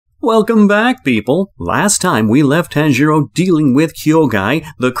Welcome back, people! Last time we left Tanjiro dealing with Kyogai,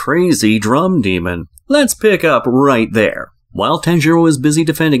 the crazy drum demon. Let's pick up right there. While Tanjiro is busy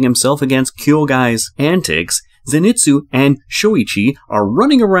defending himself against Kyogai's antics, Zenitsu and Shoichi are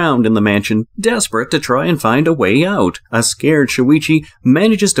running around in the mansion, desperate to try and find a way out. A scared Shoichi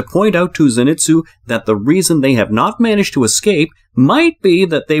manages to point out to Zenitsu that the reason they have not managed to escape might be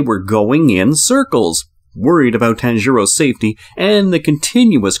that they were going in circles. Worried about Tanjiro's safety and the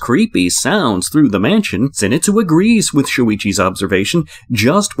continuous creepy sounds through the mansion, Zenitsu agrees with Shoichi's observation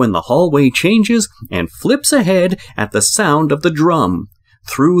just when the hallway changes and flips ahead at the sound of the drum.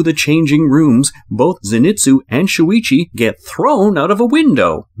 Through the changing rooms, both Zenitsu and Shoichi get thrown out of a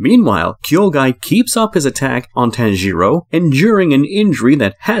window. Meanwhile, Kyogai keeps up his attack on Tanjiro, enduring an injury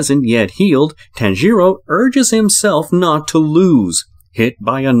that hasn't yet healed. Tanjiro urges himself not to lose. Hit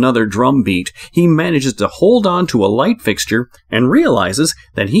by another drum beat, he manages to hold on to a light fixture and realizes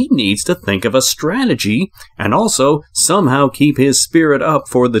that he needs to think of a strategy and also somehow keep his spirit up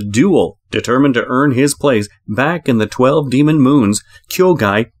for the duel. Determined to earn his place back in the 12 Demon Moons,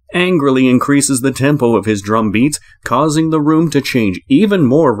 Kyogai angrily increases the tempo of his drum beats, causing the room to change even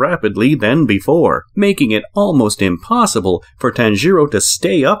more rapidly than before, making it almost impossible for Tanjiro to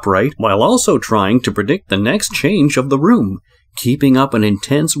stay upright while also trying to predict the next change of the room. Keeping up an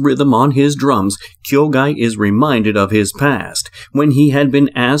intense rhythm on his drums, Kyogai is reminded of his past, when he had been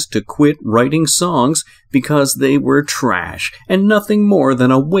asked to quit writing songs because they were trash and nothing more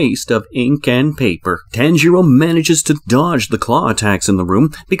than a waste of ink and paper. Tanjiro manages to dodge the claw attacks in the room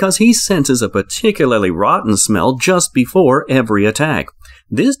because he senses a particularly rotten smell just before every attack.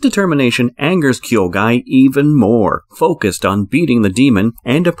 This determination angers Kyogai even more. Focused on beating the demon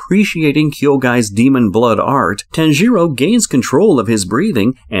and appreciating Kyogai's demon blood art, Tanjiro gains control of his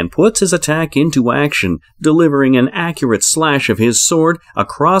breathing and puts his attack into action, delivering an accurate slash of his sword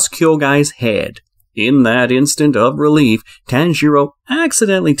across Kyogai's head. In that instant of relief, Tanjiro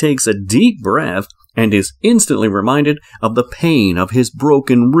accidentally takes a deep breath and is instantly reminded of the pain of his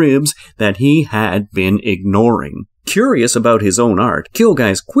broken ribs that he had been ignoring. Curious about his own art,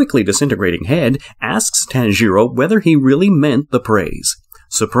 Kyogai's quickly disintegrating head asks Tanjiro whether he really meant the praise.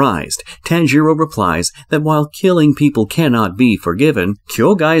 Surprised, Tanjiro replies that while killing people cannot be forgiven,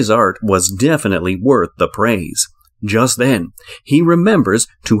 Kyogai's art was definitely worth the praise. Just then, he remembers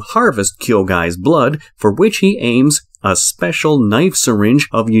to harvest Kyogai's blood, for which he aims a special knife syringe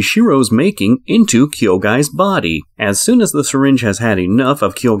of Yashiro's making into Kyogai's body. As soon as the syringe has had enough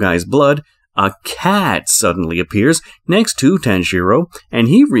of Kyogai's blood, a cat suddenly appears next to Tanjiro, and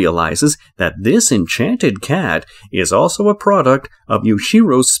he realizes that this enchanted cat is also a product of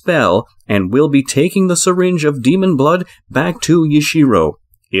Yashiro's spell and will be taking the syringe of demon blood back to Yashiro.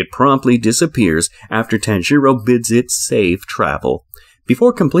 It promptly disappears after Tanjiro bids it safe travel.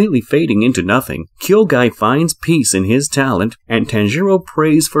 Before completely fading into nothing, Kyogai finds peace in his talent, and Tanjiro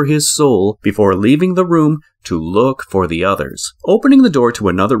prays for his soul before leaving the room to look for the others. Opening the door to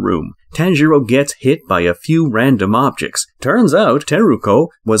another room, Tanjiro gets hit by a few random objects. Turns out Teruko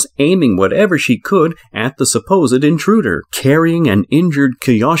was aiming whatever she could at the supposed intruder. Carrying an injured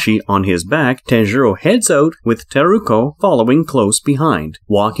Kiyoshi on his back, Tanjiro heads out with Teruko following close behind.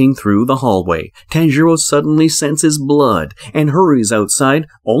 Walking through the hallway, Tanjiro suddenly senses blood and hurries outside,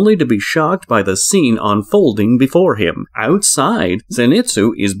 only to be shocked by the scene unfolding before him. Outside,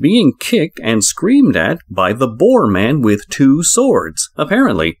 Zenitsu is being kicked and screamed at by the boar man with 2 swords.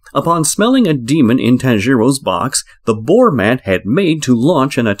 Apparently, upon smelling a demon in Tanjiro's box, the boar man had made to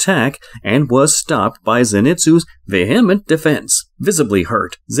launch an attack and was stopped by Zenitsu's vehement defense. Visibly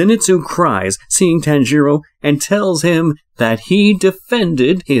hurt, Zenitsu cries, seeing Tanjiro, and tells him that he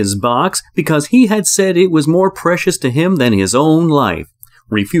defended his box because he had said it was more precious to him than his own life.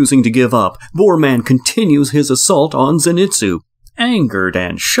 Refusing to give up, Boar Man continues his assault on Zenitsu. Angered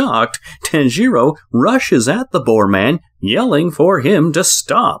and shocked, Tanjiro rushes at the boar man, yelling for him to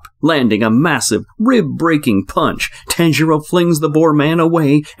stop. Landing a massive, rib-breaking punch, Tanjiro flings the boar man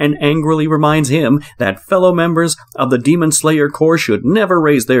away and angrily reminds him that fellow members of the Demon Slayer Corps should never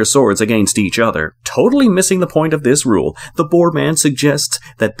raise their swords against each other. Totally missing the point of this rule, the boar man suggests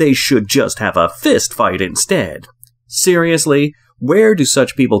that they should just have a fist fight instead. Seriously? Where do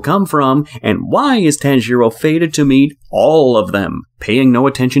such people come from, and why is Tanjiro fated to meet all of them? Paying no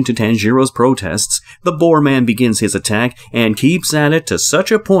attention to Tanjiro's protests, the boar man begins his attack and keeps at it to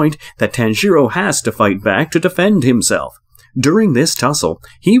such a point that Tanjiro has to fight back to defend himself. During this tussle,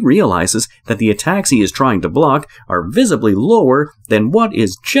 he realizes that the attacks he is trying to block are visibly lower than what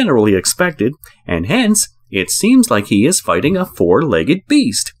is generally expected, and hence, It seems like he is fighting a four-legged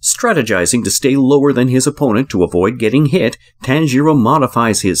beast. Strategizing to stay lower than his opponent to avoid getting hit, Tanjiro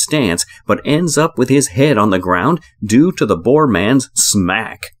modifies his stance, but ends up with his head on the ground due to the Boar Man's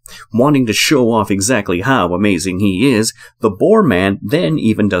smack. Wanting to show off exactly how amazing he is, the Boar Man then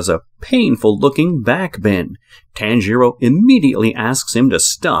even does a painful-looking back bend. Tanjiro immediately asks him to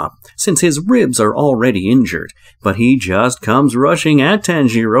stop, since his ribs are already injured, but he just comes rushing at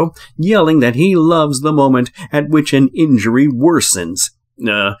Tanjiro, yelling that he loves the moment at which an injury worsens.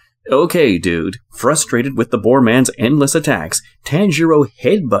 Okay, dude. Frustrated with the Boar Man's endless attacks, Tanjiro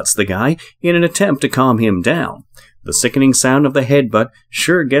headbutts the guy in an attempt to calm him down. The sickening sound of the headbutt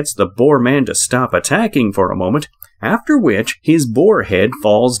sure gets the Boar Man to stop attacking for a moment, after which his boar head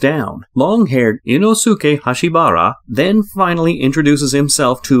falls down. Long-haired Inosuke Hashibara then finally introduces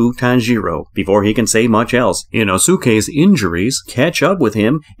himself to Tanjiro. Before he can say much else, Inosuke's injuries catch up with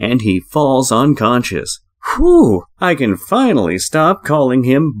him and he falls unconscious. Whew, I can finally stop calling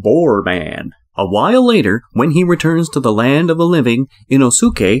him Boar Man. A while later, when he returns to the land of the living,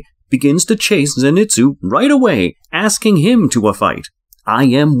 Inosuke begins to chase Zenitsu right away, asking him to a fight. I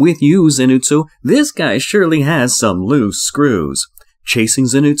am with you, Zenitsu. This guy surely has some loose screws. Chasing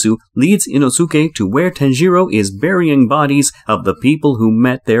Zenitsu leads Inosuke to where Tanjiro is burying bodies of the people who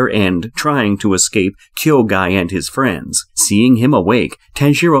met their end trying to escape Kyogai and his friends. Seeing him awake,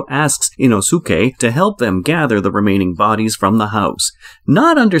 Tanjiro asks Inosuke to help them gather the remaining bodies from the house.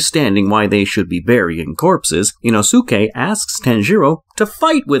 Not understanding why they should be burying corpses, Inosuke asks Tanjiro to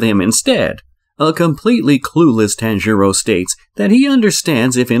fight with him instead. A completely clueless Tanjiro states that he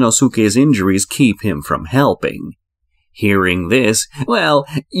understands if Inosuke's injuries keep him from helping. Hearing this, well,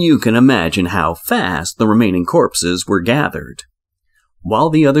 you can imagine how fast the remaining corpses were gathered. While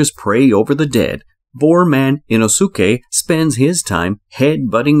the others pray over the dead, Boar Man Inosuke spends his time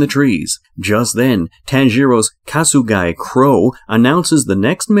head-butting the trees. Just then, Tanjiro's Kasugai Crow announces the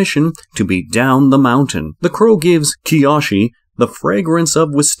next mission to be down the mountain. The crow gives Kiyoshi the fragrance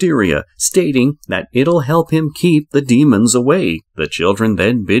of wisteria, stating that it'll help him keep the demons away. The children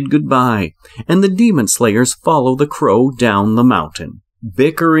then bid goodbye, and the demon slayers follow the crow down the mountain.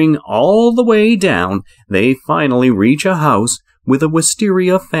 Bickering all the way down, they finally reach a house with a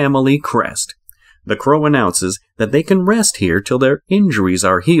wisteria family crest. The crow announces that they can rest here till their injuries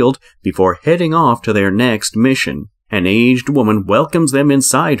are healed before heading off to their next mission. An aged woman welcomes them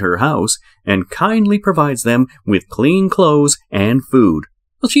inside her house and kindly provides them with clean clothes and food.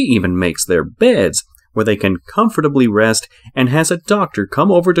 Well, she even makes their beds where they can comfortably rest and has a doctor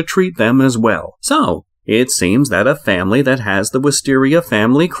come over to treat them as well. So, it seems that a family that has the Wisteria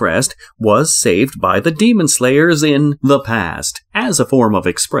family crest was saved by the Demon Slayers in the past. As a form of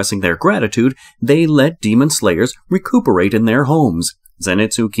expressing their gratitude, they let Demon Slayers recuperate in their homes.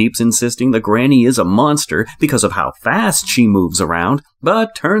 Zenitsu keeps insisting the granny is a monster because of how fast she moves around,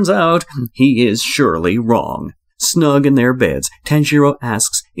 but turns out he is surely wrong. Snug in their beds, Tanjiro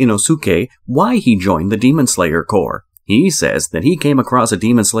asks Inosuke why he joined the Demon Slayer Corps. He says that he came across a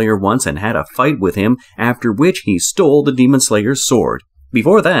Demon Slayer once and had a fight with him, after which he stole the Demon Slayer's sword.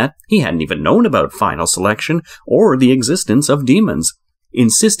 Before that, he hadn't even known about final selection or the existence of demons.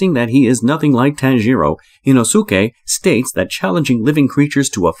 Insisting that he is nothing like Tanjiro, Inosuke states that challenging living creatures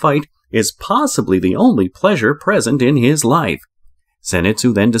to a fight is possibly the only pleasure present in his life.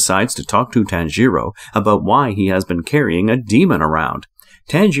 Zenitsu then decides to talk to Tanjiro about why he has been carrying a demon around.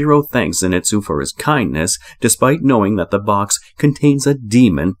 Tanjiro thanks Zenitsu for his kindness, despite knowing that the box contains a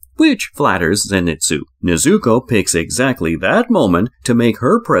demon, which flatters Zenitsu. Nezuko picks exactly that moment to make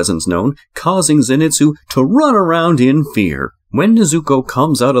her presence known, causing Zenitsu to run around in fear. When Nezuko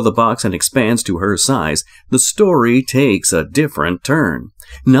comes out of the box and expands to her size, the story takes a different turn.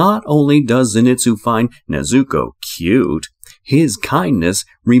 Not only does Zenitsu find Nezuko cute, his kindness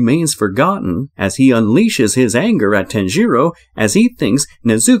remains forgotten as he unleashes his anger at Tanjiro as he thinks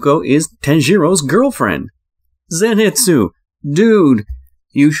Nezuko is Tanjiro's girlfriend. Zenitsu, dude,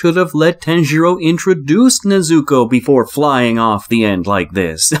 you should have let Tanjiro introduce Nezuko before flying off the end like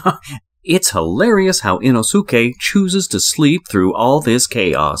this. It's hilarious how Inosuke chooses to sleep through all this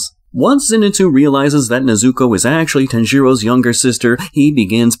chaos. Once Zenitsu realizes that Nezuko is actually Tanjiro's younger sister, he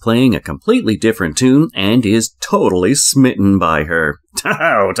begins playing a completely different tune and is totally smitten by her.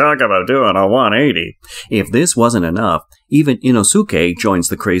 Oh, talk about doing a 180. If this wasn't enough, even Inosuke joins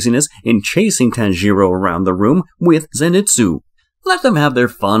the craziness in chasing Tanjiro around the room with Zenitsu. Let them have their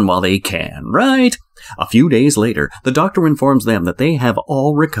fun while they can, right? A few days later, the doctor informs them that they have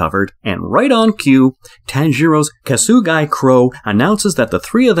all recovered, and right on cue, Tanjiro's Kasugai Crow announces that the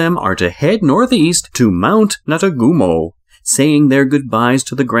three of them are to head northeast to Mount Natagumo. saying their goodbyes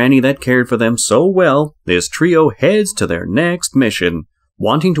to the granny that cared for them so well, this trio heads to their next mission.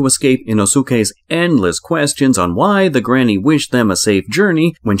 Wanting to escape Inosuke's endless questions on why the granny wished them a safe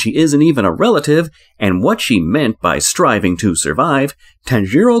journey when she isn't even a relative, and what she meant by striving to survive,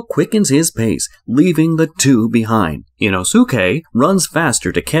 Tanjiro quickens his pace, leaving the two behind. Inosuke runs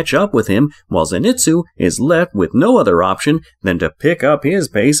faster to catch up with him, while Zenitsu is left with no other option than to pick up his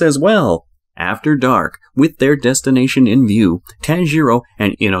pace as well. After dark, with their destination in view, Tanjiro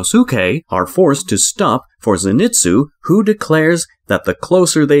and Inosuke are forced to stop for Zenitsu, who declares that the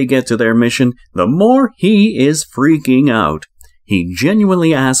closer they get to their mission, the more he is freaking out. He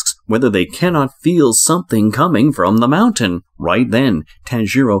genuinely asks whether they cannot feel something coming from the mountain. Right then,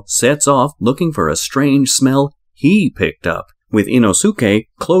 Tanjiro sets off looking for a strange smell he picked up. With Inosuke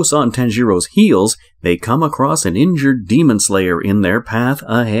close on Tanjiro's heels, they come across an injured demon slayer in their path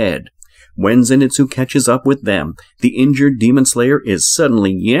ahead. When Zenitsu catches up with them, the injured demon slayer is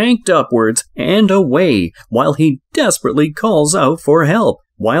suddenly yanked upwards and away while he desperately calls out for help.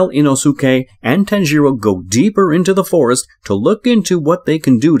 While Inosuke and Tanjiro go deeper into the forest to look into what they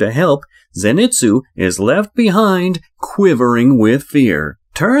can do to help, Zenitsu is left behind, quivering with fear.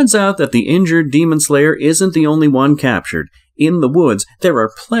 Turns out that the injured demon slayer isn't the only one captured. In the woods, there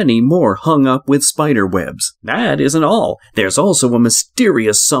are plenty more hung up with spider webs. That isn't all. There's also a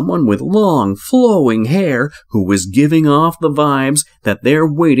mysterious someone with long, flowing hair who is giving off the vibes that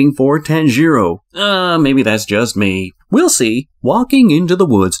they're waiting for Tanjiro. Maybe that's just me. We'll see. Walking into the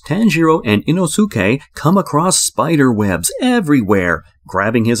woods, Tanjiro and Inosuke come across spider webs everywhere.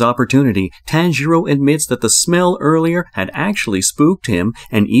 Grabbing his opportunity, Tanjiro admits that the smell earlier had actually spooked him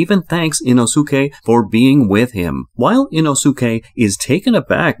and even thanks Inosuke for being with him. While Inosuke is taken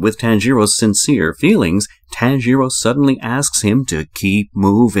aback with Tanjiro's sincere feelings, Tanjiro suddenly asks him to keep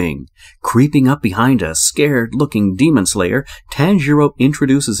moving. Creeping up behind a scared-looking demon slayer, Tanjiro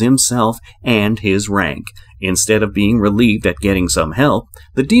introduces himself and his rank. Instead of being relieved at getting some help,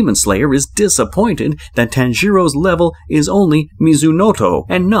 the demon slayer is disappointed that Tanjiro's level is only Mizunoto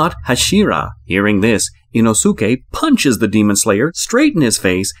and not Hashira. Hearing this, Inosuke punches the demon slayer straight in his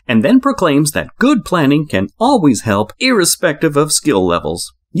face and then proclaims that good planning can always help irrespective of skill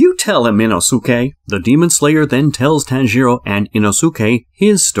levels. You tell him, Inosuke. The demon slayer then tells Tanjiro and Inosuke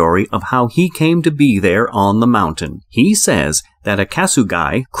his story of how he came to be there on the mountain. He says that a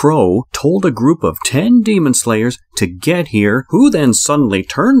Kasugai, crow, told a group of 10 demon slayers to get here, who then suddenly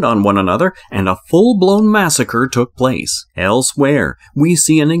turned on one another and a full-blown massacre took place. Elsewhere, we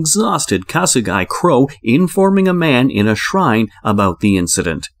see an exhausted Kasugai crow informing a man in a shrine about the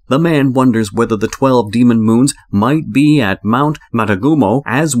incident. The man wonders whether the 12 demon moons might be at Mount Matagumo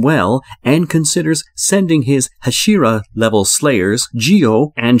as well, and considers sending his Hashira-level slayers,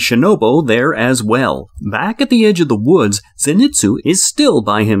 Gio and Shinobu, there as well. Back at the edge of the woods, Zenitsu is still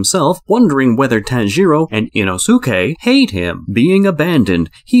by himself, wondering whether Tanjiro and Inosuke hate him. Being abandoned,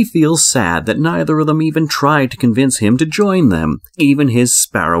 he feels sad that neither of them even tried to convince him to join them. Even his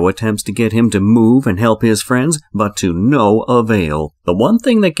sparrow attempts to get him to move and help his friends, but to no avail. The one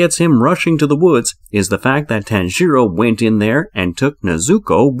thing that gets him rushing to the woods is the fact that Tanjiro went in there and took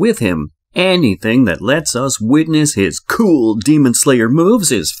Nezuko with him. Anything that lets us witness his cool Demon Slayer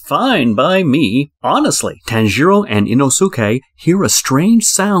moves is fine by me. Honestly, Tanjiro and Inosuke hear a strange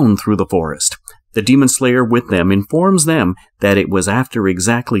sound through the forest. The Demon Slayer with them informs them that it was after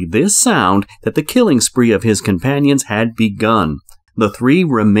exactly this sound that the killing spree of his companions had begun. The three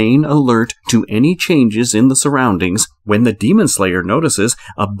remain alert to any changes in the surroundings when the Demon Slayer notices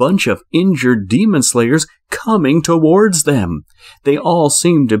a bunch of injured Demon Slayers coming towards them. They all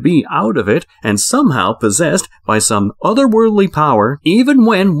seem to be out of it and somehow possessed by some otherworldly power, even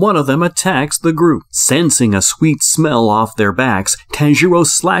when one of them attacks the group. Sensing a sweet smell off their backs, Tanjiro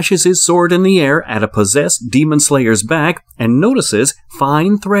slashes his sword in the air at a possessed Demon Slayer's back and notices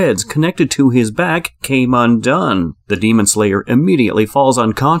fine threads connected to his back came undone. The Demon Slayer immediately falls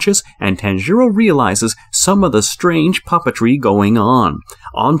unconscious and Tanjiro realizes some of the strange puppetry going on.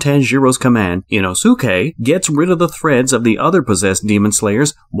 On Tanjiro's command, Inosuke gets rid of the threads of the other possessed Demon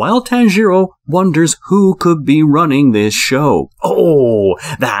Slayers, while Tanjiro wonders who could be running this show. Oh,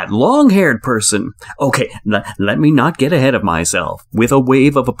 that long-haired person. Okay, let me not get ahead of myself. With a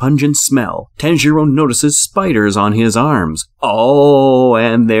wave of a pungent smell, Tanjiro notices spiders on his arms. Oh,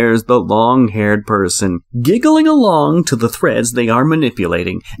 and there's the long-haired person, giggling along to the threads they are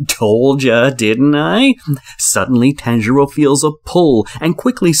manipulating. Told ya, didn't I? Suddenly, Tanjiro feels a pull and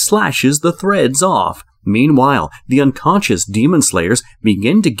quickly slashes the threads off. Meanwhile, the unconscious demon slayers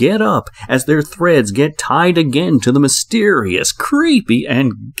begin to get up as their threads get tied again to the mysterious, creepy,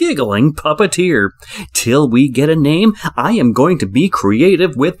 and giggling puppeteer. Till we get a name, I am going to be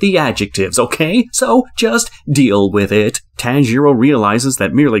creative with the adjectives, okay? So just deal with it. Tanjiro realizes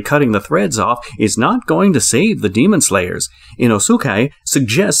that merely cutting the threads off is not going to save the demon slayers. Inosuke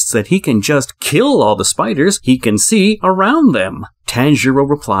suggests that he can just kill all the spiders he can see around them. Tanjiro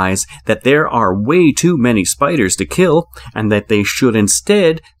replies that there are way too many spiders to kill, and that they should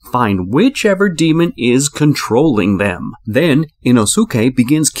instead find whichever demon is controlling them. Then, Inosuke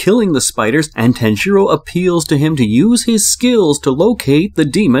begins killing the spiders, and Tanjiro appeals to him to use his skills to locate the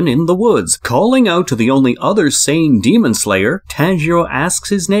demon in the woods. Calling out to the only other sane demon slayer, Tanjiro asks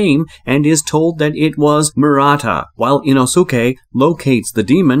his name and is told that it was Murata. While Inosuke locates the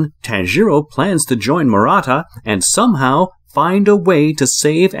demon, Tanjiro plans to join Murata and somehow find a way to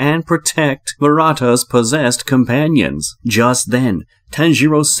save and protect Murata's possessed companions. Just then,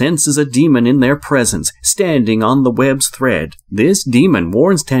 Tanjiro senses a demon in their presence, standing on the web's thread. This demon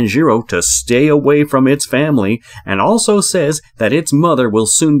warns Tanjiro to stay away from its family, and also says that its mother will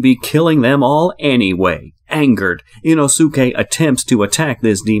soon be killing them all anyway. Angered, Inosuke attempts to attack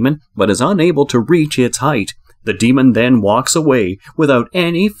this demon, but is unable to reach its height. The demon then walks away without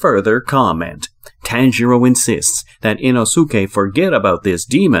any further comment. Tanjiro insists that Inosuke forget about this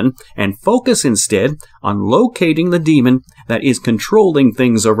demon and focus instead on locating the demon that is controlling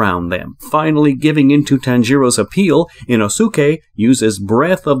things around them. Finally giving in to Tanjiro's appeal, Inosuke uses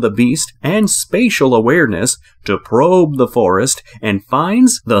Breath of the Beast and Spatial Awareness to probe the forest and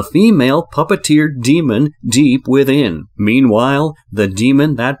finds the female puppeteer demon deep within. Meanwhile, the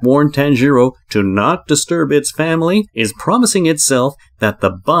demon that warned Tanjiro to not disturb its family is promising itself that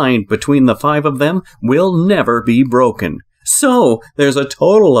the bind between the 5 of them will never be broken. So, there's a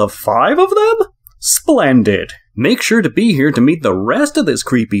total of 5 of them? Splendid! Make sure to be here to meet the rest of this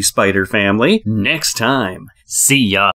creepy spider family next time. See ya!